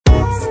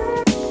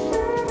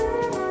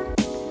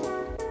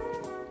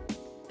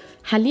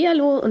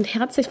Hallihallo und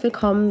herzlich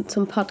willkommen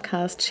zum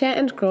Podcast Share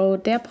and Grow,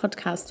 der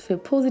Podcast für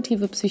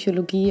positive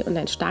Psychologie und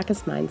ein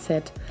starkes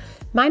Mindset.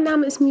 Mein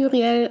Name ist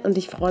Muriel und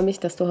ich freue mich,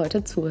 dass du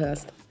heute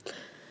zuhörst.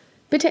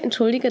 Bitte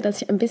entschuldige,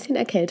 dass ich ein bisschen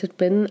erkältet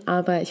bin,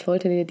 aber ich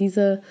wollte dir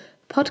diese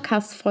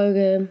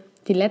Podcast-Folge,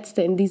 die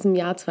letzte in diesem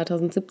Jahr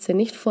 2017,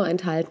 nicht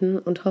vorenthalten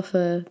und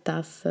hoffe,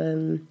 dass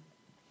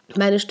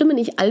meine Stimme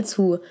nicht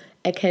allzu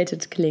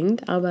erkältet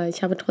klingt, aber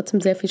ich habe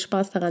trotzdem sehr viel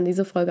Spaß daran,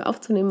 diese Folge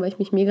aufzunehmen, weil ich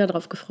mich mega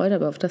darauf gefreut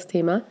habe auf das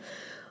Thema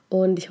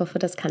und ich hoffe,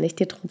 das kann ich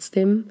dir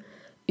trotzdem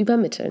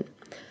übermitteln.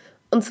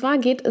 Und zwar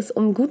geht es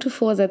um gute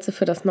Vorsätze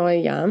für das neue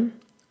Jahr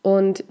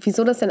und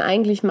wieso das denn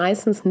eigentlich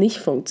meistens nicht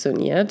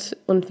funktioniert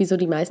und wieso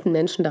die meisten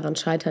Menschen daran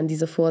scheitern,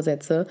 diese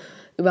Vorsätze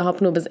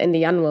überhaupt nur bis Ende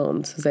Januar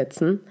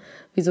umzusetzen,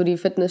 wieso die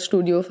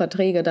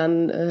Fitnessstudio-Verträge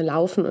dann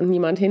laufen und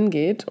niemand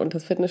hingeht und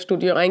das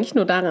Fitnessstudio eigentlich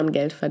nur daran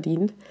Geld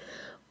verdient.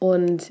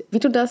 Und wie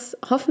du das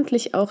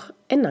hoffentlich auch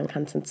ändern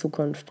kannst in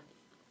Zukunft.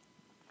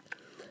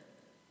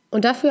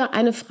 Und dafür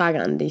eine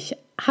Frage an dich.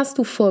 Hast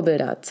du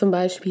Vorbilder, zum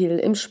Beispiel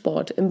im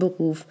Sport, im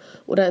Beruf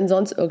oder in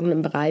sonst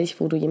irgendeinem Bereich,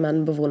 wo du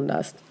jemanden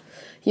bewunderst?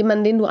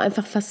 Jemanden, den du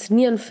einfach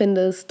faszinierend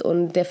findest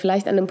und der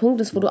vielleicht an dem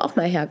Punkt ist, wo du auch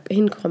mal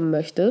hinkommen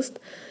möchtest,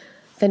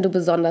 wenn du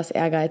besonders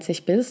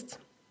ehrgeizig bist?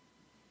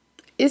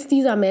 Ist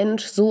dieser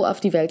Mensch so auf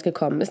die Welt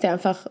gekommen? Ist er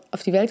einfach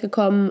auf die Welt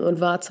gekommen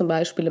und war zum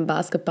Beispiel im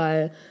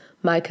Basketball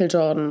Michael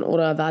Jordan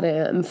oder war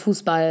der im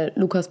Fußball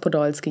Lukas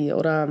Podolski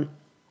oder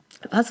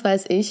was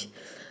weiß ich.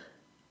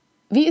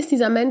 Wie ist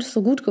dieser Mensch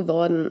so gut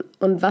geworden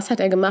und was hat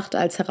er gemacht,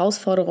 als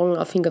Herausforderungen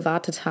auf ihn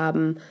gewartet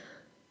haben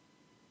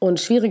und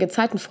schwierige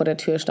Zeiten vor der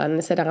Tür standen?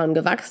 Ist er daran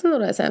gewachsen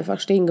oder ist er einfach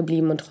stehen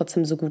geblieben und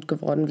trotzdem so gut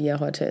geworden, wie er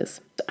heute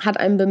ist? Hat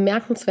einen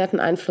bemerkenswerten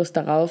Einfluss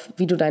darauf,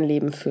 wie du dein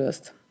Leben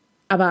führst.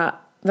 Aber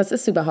was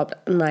ist überhaupt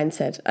ein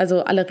Mindset?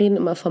 Also alle reden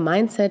immer vom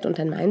Mindset und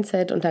deiner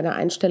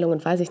Einstellung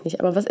und weiß ich nicht.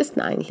 Aber was ist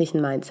denn eigentlich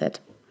ein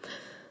Mindset?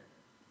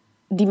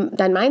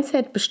 Dein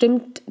Mindset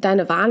bestimmt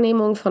deine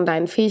Wahrnehmung von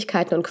deinen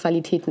Fähigkeiten und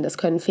Qualitäten. Das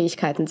können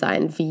Fähigkeiten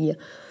sein wie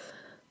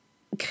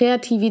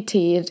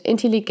Kreativität,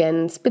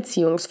 Intelligenz,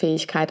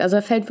 Beziehungsfähigkeit. Also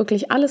da fällt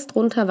wirklich alles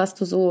drunter, was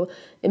du so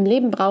im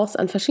Leben brauchst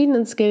an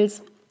verschiedenen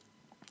Skills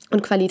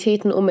und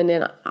Qualitäten, um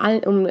in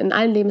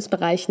allen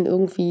Lebensbereichen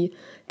irgendwie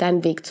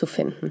deinen Weg zu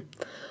finden.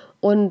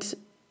 Und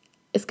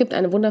es gibt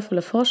eine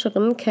wundervolle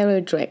Forscherin,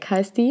 Carol Dweck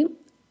heißt die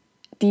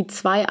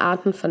 2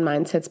 Arten von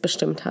Mindsets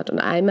bestimmt hat.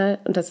 Und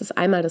das ist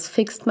einmal das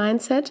Fixed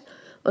Mindset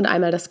und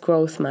einmal das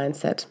Growth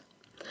Mindset.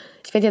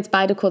 Ich werde jetzt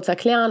beide kurz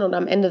erklären und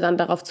am Ende dann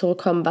darauf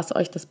zurückkommen, was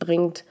euch das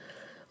bringt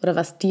oder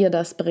was dir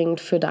das bringt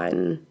für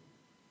deinen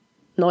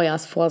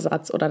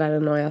Neujahrsvorsatz oder deine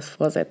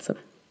Neujahrsvorsätze.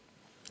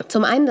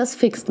 Zum einen das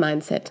Fixed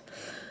Mindset.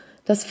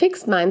 Das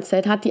Fixed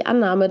Mindset hat die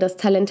Annahme, dass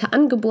Talente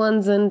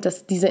angeboren sind,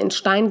 dass diese in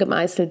Stein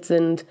gemeißelt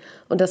sind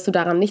und dass du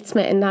daran nichts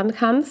mehr ändern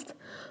kannst.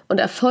 Und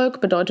Erfolg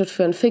bedeutet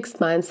für ein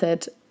Fixed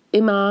Mindset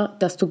immer,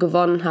 dass du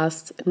gewonnen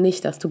hast,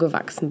 nicht, dass du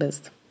gewachsen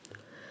bist.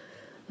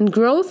 Ein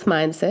Growth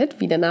Mindset,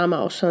 wie der Name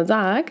auch schon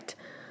sagt,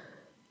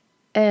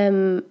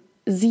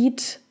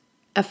 sieht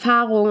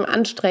Erfahrung,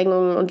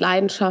 Anstrengung und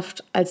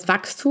Leidenschaft als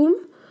Wachstum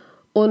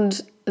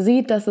und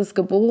sieht, dass es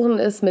geboren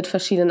ist mit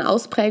verschiedenen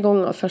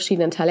Ausprägungen auf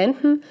verschiedenen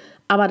Talenten,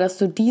 aber dass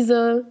du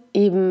diese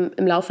eben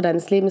im Laufe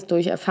deines Lebens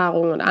durch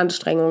Erfahrung und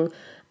Anstrengung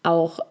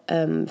auch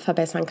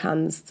verbessern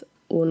kannst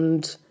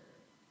und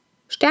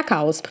stärker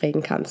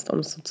ausprägen kannst, um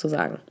es so zu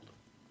sagen.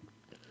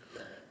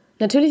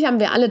 Natürlich haben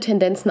wir alle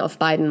Tendenzen auf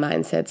beiden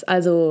Mindsets.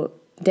 Also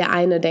der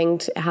eine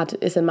denkt,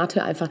 ist in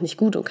Mathe einfach nicht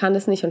gut und kann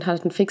es nicht und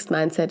hat ein Fixed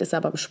Mindset, ist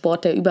aber im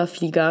Sport der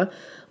Überflieger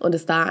und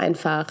ist da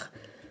einfach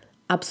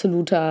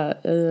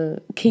absoluter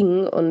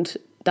King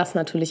und das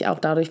natürlich auch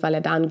dadurch, weil er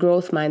da ein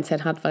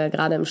Growth-Mindset hat, weil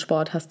gerade im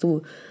Sport hast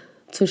du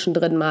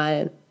zwischendrin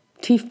mal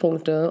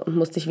Tiefpunkte und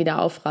musst dich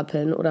wieder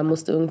aufrappeln oder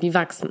musst irgendwie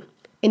wachsen.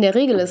 In der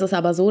Regel ist es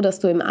aber so, dass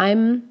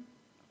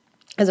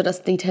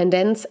dass die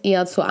Tendenz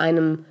eher zu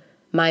einem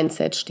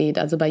Mindset steht.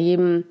 Also bei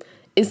jedem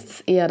ist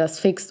es eher das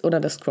Fixed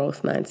oder das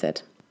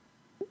Growth-Mindset.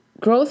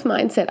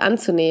 Growth-Mindset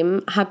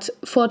anzunehmen hat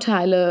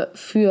Vorteile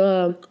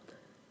für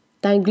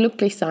dein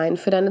Glücklichsein,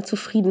 für deine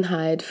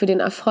Zufriedenheit, für den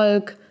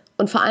Erfolg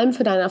und vor allem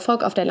für deinen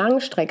Erfolg auf der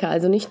langen Strecke,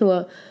 also nicht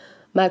nur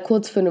mal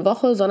kurz für eine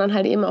Woche, sondern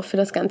halt eben auch für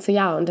das ganze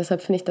Jahr. Und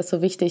deshalb finde ich das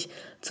so wichtig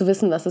zu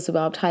wissen, was es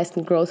überhaupt heißt,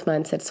 ein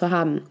Growth-Mindset zu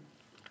haben.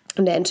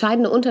 Und der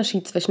entscheidende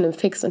Unterschied zwischen dem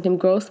Fixed und dem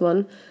Growth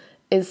One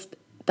ist,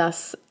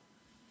 dass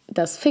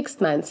das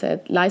Fixed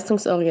Mindset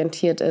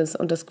leistungsorientiert ist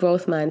und das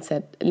Growth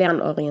Mindset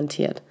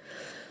lernorientiert.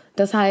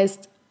 Das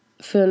heißt,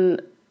 für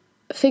ein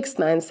Fixed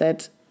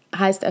Mindset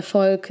heißt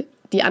Erfolg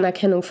die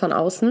Anerkennung von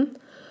außen.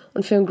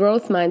 Und für ein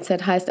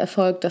Growth-Mindset heißt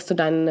Erfolg, dass du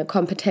deine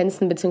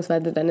Kompetenzen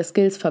bzw. deine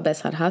Skills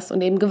verbessert hast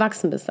und eben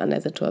gewachsen bist an der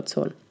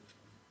Situation.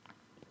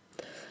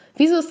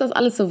 Wieso ist das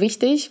alles so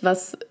wichtig,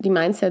 was die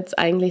Mindsets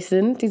eigentlich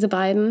sind, diese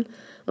beiden?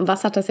 Und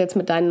was hat das jetzt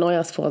mit deinen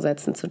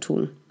Neujahrsvorsätzen zu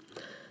tun?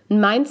 Ein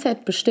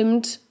Mindset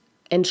bestimmt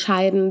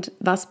entscheidend,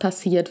 was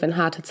passiert, wenn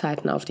harte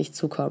Zeiten auf dich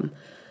zukommen.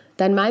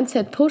 Dein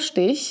Mindset pusht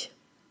dich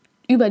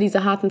über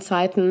diese harten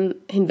Zeiten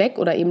hinweg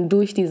oder eben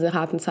durch diese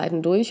harten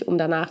Zeiten durch, um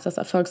danach das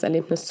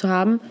Erfolgserlebnis zu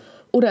haben.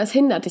 oder es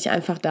hindert dich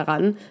einfach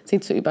daran, sie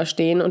zu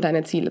überstehen und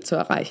deine Ziele zu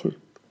erreichen.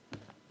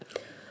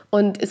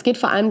 Und es geht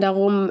vor allem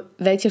darum,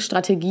 welche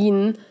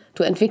Strategien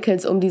du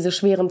entwickelst, um diese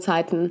schweren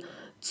Zeiten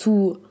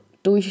zu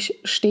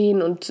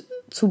durchstehen und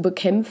zu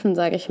bekämpfen,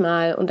 sage ich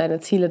mal, und deine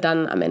Ziele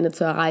dann am Ende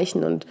zu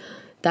erreichen. Und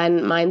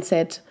dein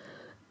Mindset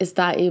ist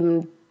da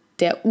eben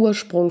der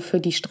Ursprung für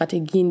die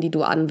Strategien, die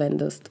du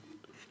anwendest.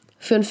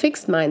 Für ein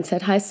Fixed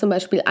Mindset heißt zum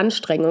Beispiel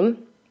Anstrengung,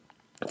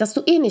 dass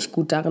du nicht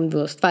gut darin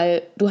wirst,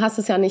 weil du hast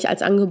es ja nicht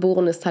als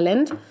angeborenes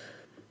Talent.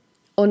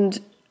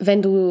 Und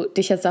wenn du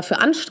dich jetzt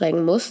dafür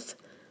anstrengen musst,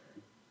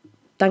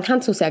 dann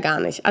kannst du es ja gar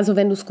nicht. Also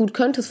wenn du es gut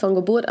könntest von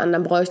Geburt an,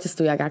 dann bräuchtest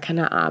du ja gar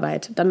keine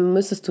Arbeit. Dann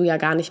müsstest du ja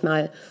gar nicht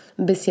mal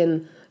ein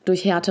bisschen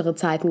durch härtere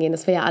Zeiten gehen.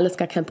 Das wäre ja alles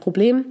gar kein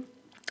Problem.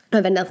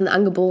 Weil wenn das ein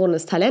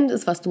angeborenes Talent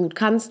ist, was du gut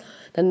kannst,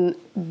 dann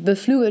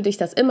beflügelt dich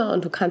das immer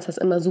und du kannst das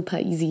immer super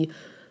easy,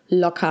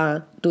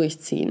 locker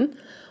durchziehen.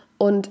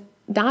 Und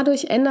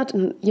dadurch ändert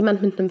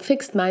jemand mit einem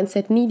Fixed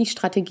Mindset nie die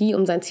Strategie,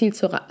 um sein Ziel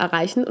zu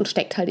erreichen und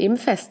steckt halt eben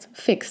fest.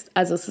 Fixed.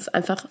 Also es ist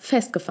einfach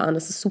festgefahren,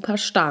 es ist super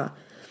starr.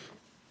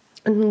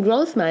 Und ein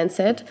Growth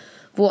Mindset,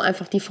 wo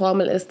einfach die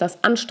Formel ist,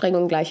 dass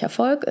Anstrengung gleich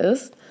Erfolg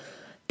ist,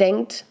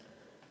 denkt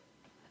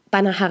bei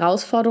einer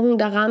Herausforderung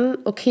daran,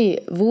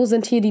 okay, wo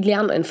sind hier die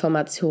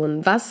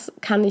Lerninformationen? Was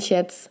kann ich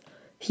jetzt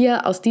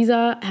hier aus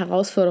dieser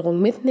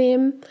Herausforderung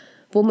mitnehmen?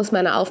 Wo muss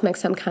meine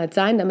Aufmerksamkeit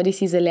sein, damit ich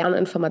diese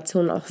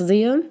Lerninformationen auch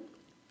sehe?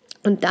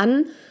 Und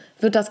dann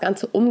wird das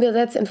Ganze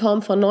umgesetzt in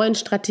Form von neuen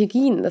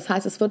Strategien. Das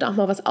heißt, es wird auch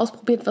mal was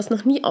ausprobiert, was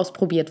noch nie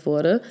ausprobiert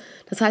wurde.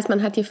 Das heißt,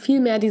 man hat hier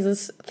viel mehr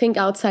dieses Think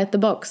outside the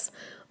box.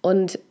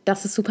 Und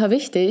das ist super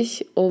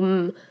wichtig,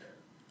 um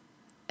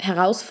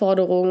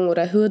Herausforderungen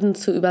oder Hürden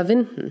zu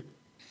überwinden.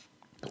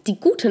 Die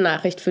gute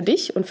Nachricht für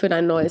dich und für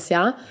dein neues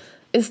Jahr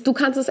ist, du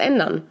kannst es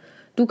ändern.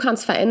 Du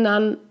kannst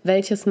verändern,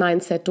 welches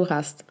Mindset du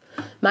hast.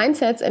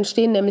 Mindsets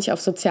entstehen nämlich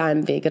auf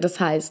sozialem Wege. Das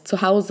heißt,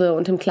 zu Hause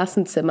und im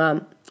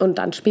Klassenzimmer und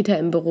dann später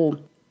im Büro.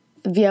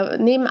 Wir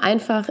nehmen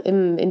einfach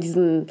in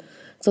diesen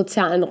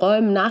sozialen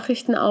Räumen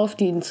Nachrichten auf,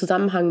 die im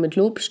Zusammenhang mit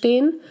Lob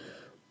stehen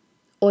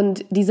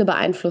und diese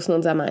beeinflussen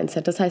unser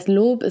Mindset. Das heißt,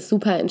 Lob ist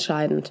super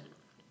entscheidend.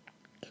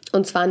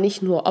 Und zwar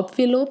nicht nur, ob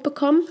wir Lob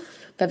bekommen,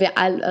 weil wir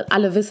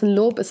alle wissen,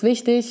 Lob ist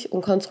wichtig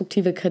und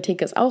konstruktive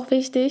Kritik ist auch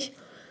wichtig.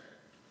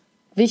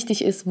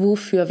 Wichtig ist,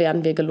 wofür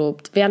werden wir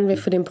gelobt? Werden wir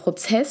für den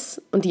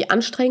Prozess und die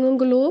Anstrengung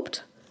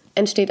gelobt,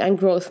 entsteht ein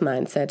Growth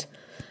Mindset.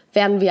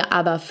 Werden wir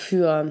aber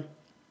für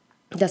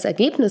das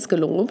Ergebnis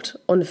gelobt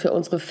und für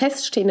unsere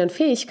feststehenden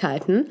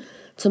Fähigkeiten,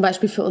 zum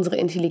Beispiel für unsere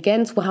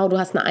Intelligenz, wow, du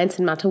hast eine 1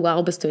 in Mathe,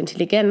 wow, bist du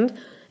intelligent,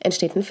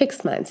 entsteht ein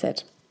Fixed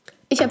Mindset.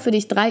 Ich habe für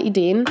dich 3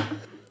 Ideen,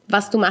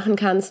 was du machen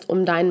kannst,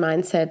 um dein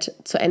Mindset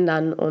zu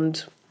ändern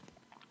und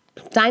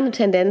deine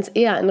Tendenz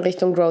eher in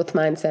Richtung Growth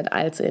Mindset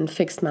als in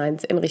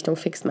Richtung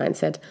Fixed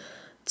Mindset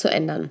zu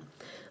ändern.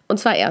 Und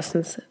zwar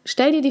erstens,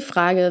 stell dir die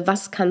Frage,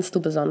 was kannst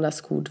du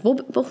besonders gut?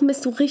 Worin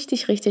bist du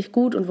richtig, richtig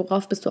gut und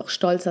worauf bist du auch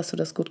stolz, dass du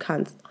das gut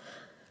kannst?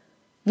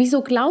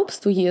 Wieso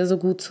glaubst du hier so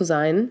gut zu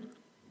sein?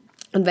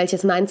 Und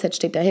welches Mindset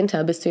steht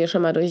dahinter? Bist du hier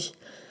schon mal durch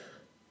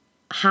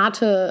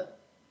harte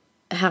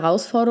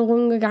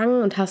Herausforderungen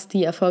gegangen und hast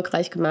die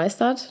erfolgreich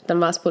gemeistert? Dann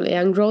war es wohl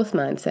eher ein Growth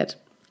Mindset.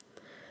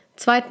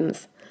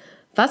 Zweitens,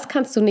 was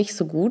kannst du nicht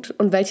so gut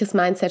und welches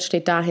Mindset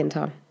steht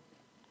dahinter?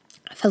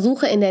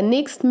 Versuche in der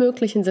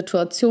nächstmöglichen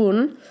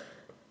Situation,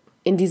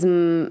 in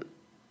diesem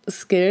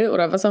Skill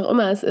oder was auch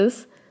immer es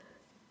ist,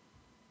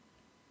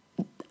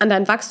 an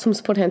dein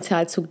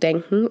Wachstumspotenzial zu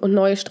denken und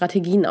neue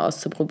Strategien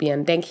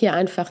auszuprobieren. Denk hier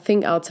einfach,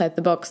 think outside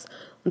the box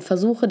und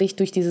versuche dich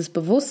durch dieses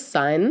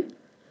Bewusstsein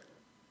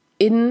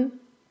in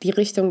die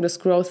Richtung des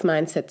Growth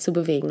Mindset zu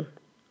bewegen.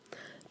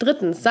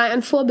 Drittens, sei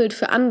ein Vorbild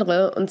für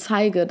andere und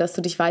zeige, dass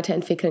du dich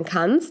weiterentwickeln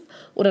kannst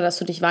oder dass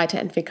du dich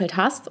weiterentwickelt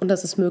hast und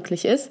dass es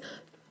möglich ist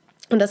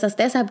und dass das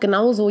deshalb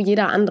genauso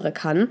jeder andere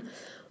kann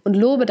und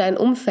lobe dein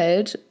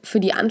Umfeld für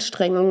die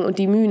Anstrengungen und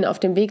die Mühen auf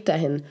dem Weg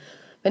dahin.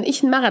 Wenn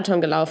ich einen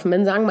Marathon gelaufen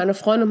bin, sagen meine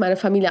Freunde und meine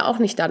Familie auch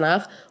nicht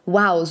danach,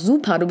 wow,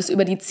 super, du bist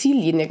über die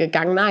Ziellinie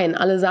gegangen. Nein,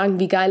 alle sagen,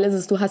 wie geil ist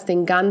es, du hast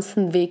den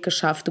ganzen Weg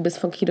geschafft. Du bist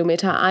von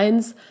Kilometer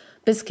 1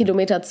 bis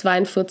Kilometer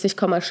 42,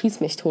 schieß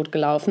mich tot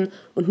gelaufen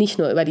und nicht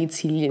nur über die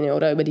Ziellinie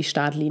oder über die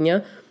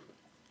Startlinie.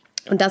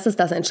 Und das ist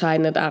das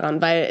Entscheidende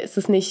daran, weil es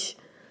ist nicht,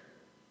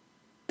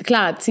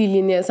 klar,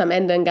 Ziellinie ist am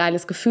Ende ein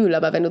geiles Gefühl,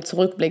 aber wenn du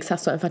zurückblickst,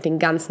 hast du einfach den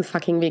ganzen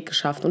fucking Weg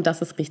geschafft und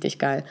das ist richtig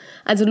geil.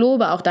 Also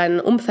lobe auch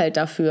dein Umfeld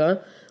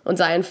dafür und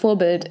sei ein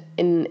Vorbild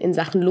in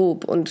Sachen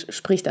Lob und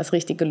sprich das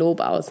richtige Lob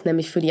aus,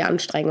 nämlich für die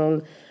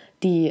Anstrengung,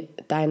 die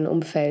dein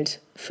Umfeld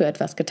für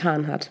etwas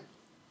getan hat.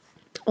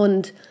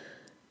 Und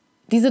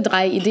diese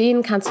 3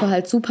 Ideen kannst du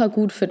halt super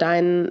gut für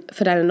deine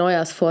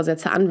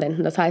Neujahrsvorsätze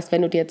anwenden. Das heißt,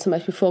 wenn du dir zum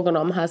Beispiel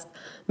vorgenommen hast,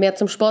 mehr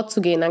zum Sport zu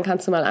gehen, dann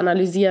kannst du mal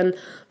analysieren,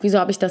 wieso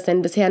habe ich das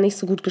denn bisher nicht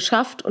so gut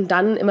geschafft? Und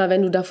dann immer,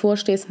 wenn du davor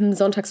stehst,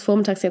 sonntags,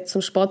 vormittags jetzt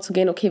zum Sport zu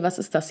gehen, okay, was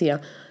ist das hier?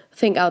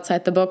 Think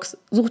outside the box,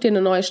 such dir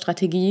eine neue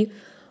Strategie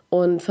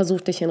und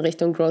versuch dich in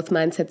Richtung Growth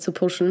Mindset zu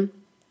pushen.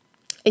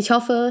 Ich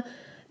hoffe,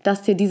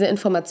 dass dir diese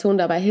Information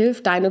dabei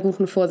hilft, deine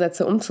guten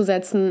Vorsätze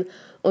umzusetzen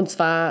und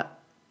zwar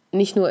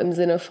nicht nur im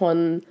Sinne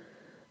von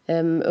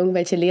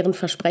irgendwelche leeren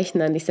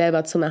Versprechen an dich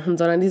selber zu machen,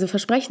 sondern diese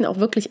Versprechen auch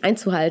wirklich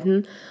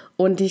einzuhalten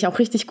und dich auch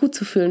richtig gut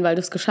zu fühlen, weil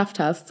du es geschafft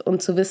hast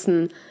und zu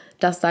wissen,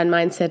 dass dein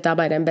Mindset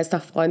dabei dein bester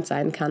Freund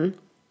sein kann.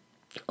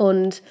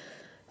 Und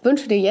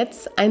wünsche dir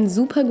jetzt einen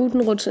super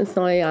guten Rutsch ins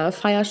neue Jahr,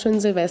 feier schön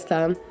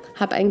Silvester,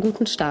 hab einen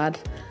guten Start.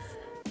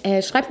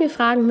 Schreib mir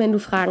Fragen, wenn du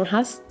Fragen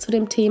hast zu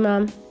dem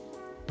Thema.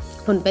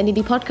 Und wenn dir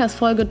die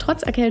Podcast-Folge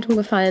trotz Erkältung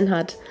gefallen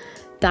hat,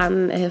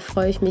 dann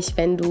freue ich mich,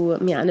 wenn du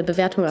mir eine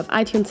Bewertung auf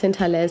iTunes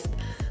hinterlässt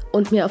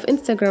und mir auf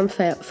Instagram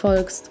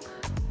folgst.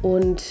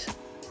 Und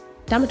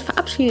damit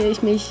verabschiede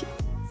ich mich.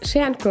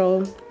 Share and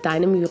Grow,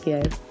 deine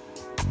Muriel.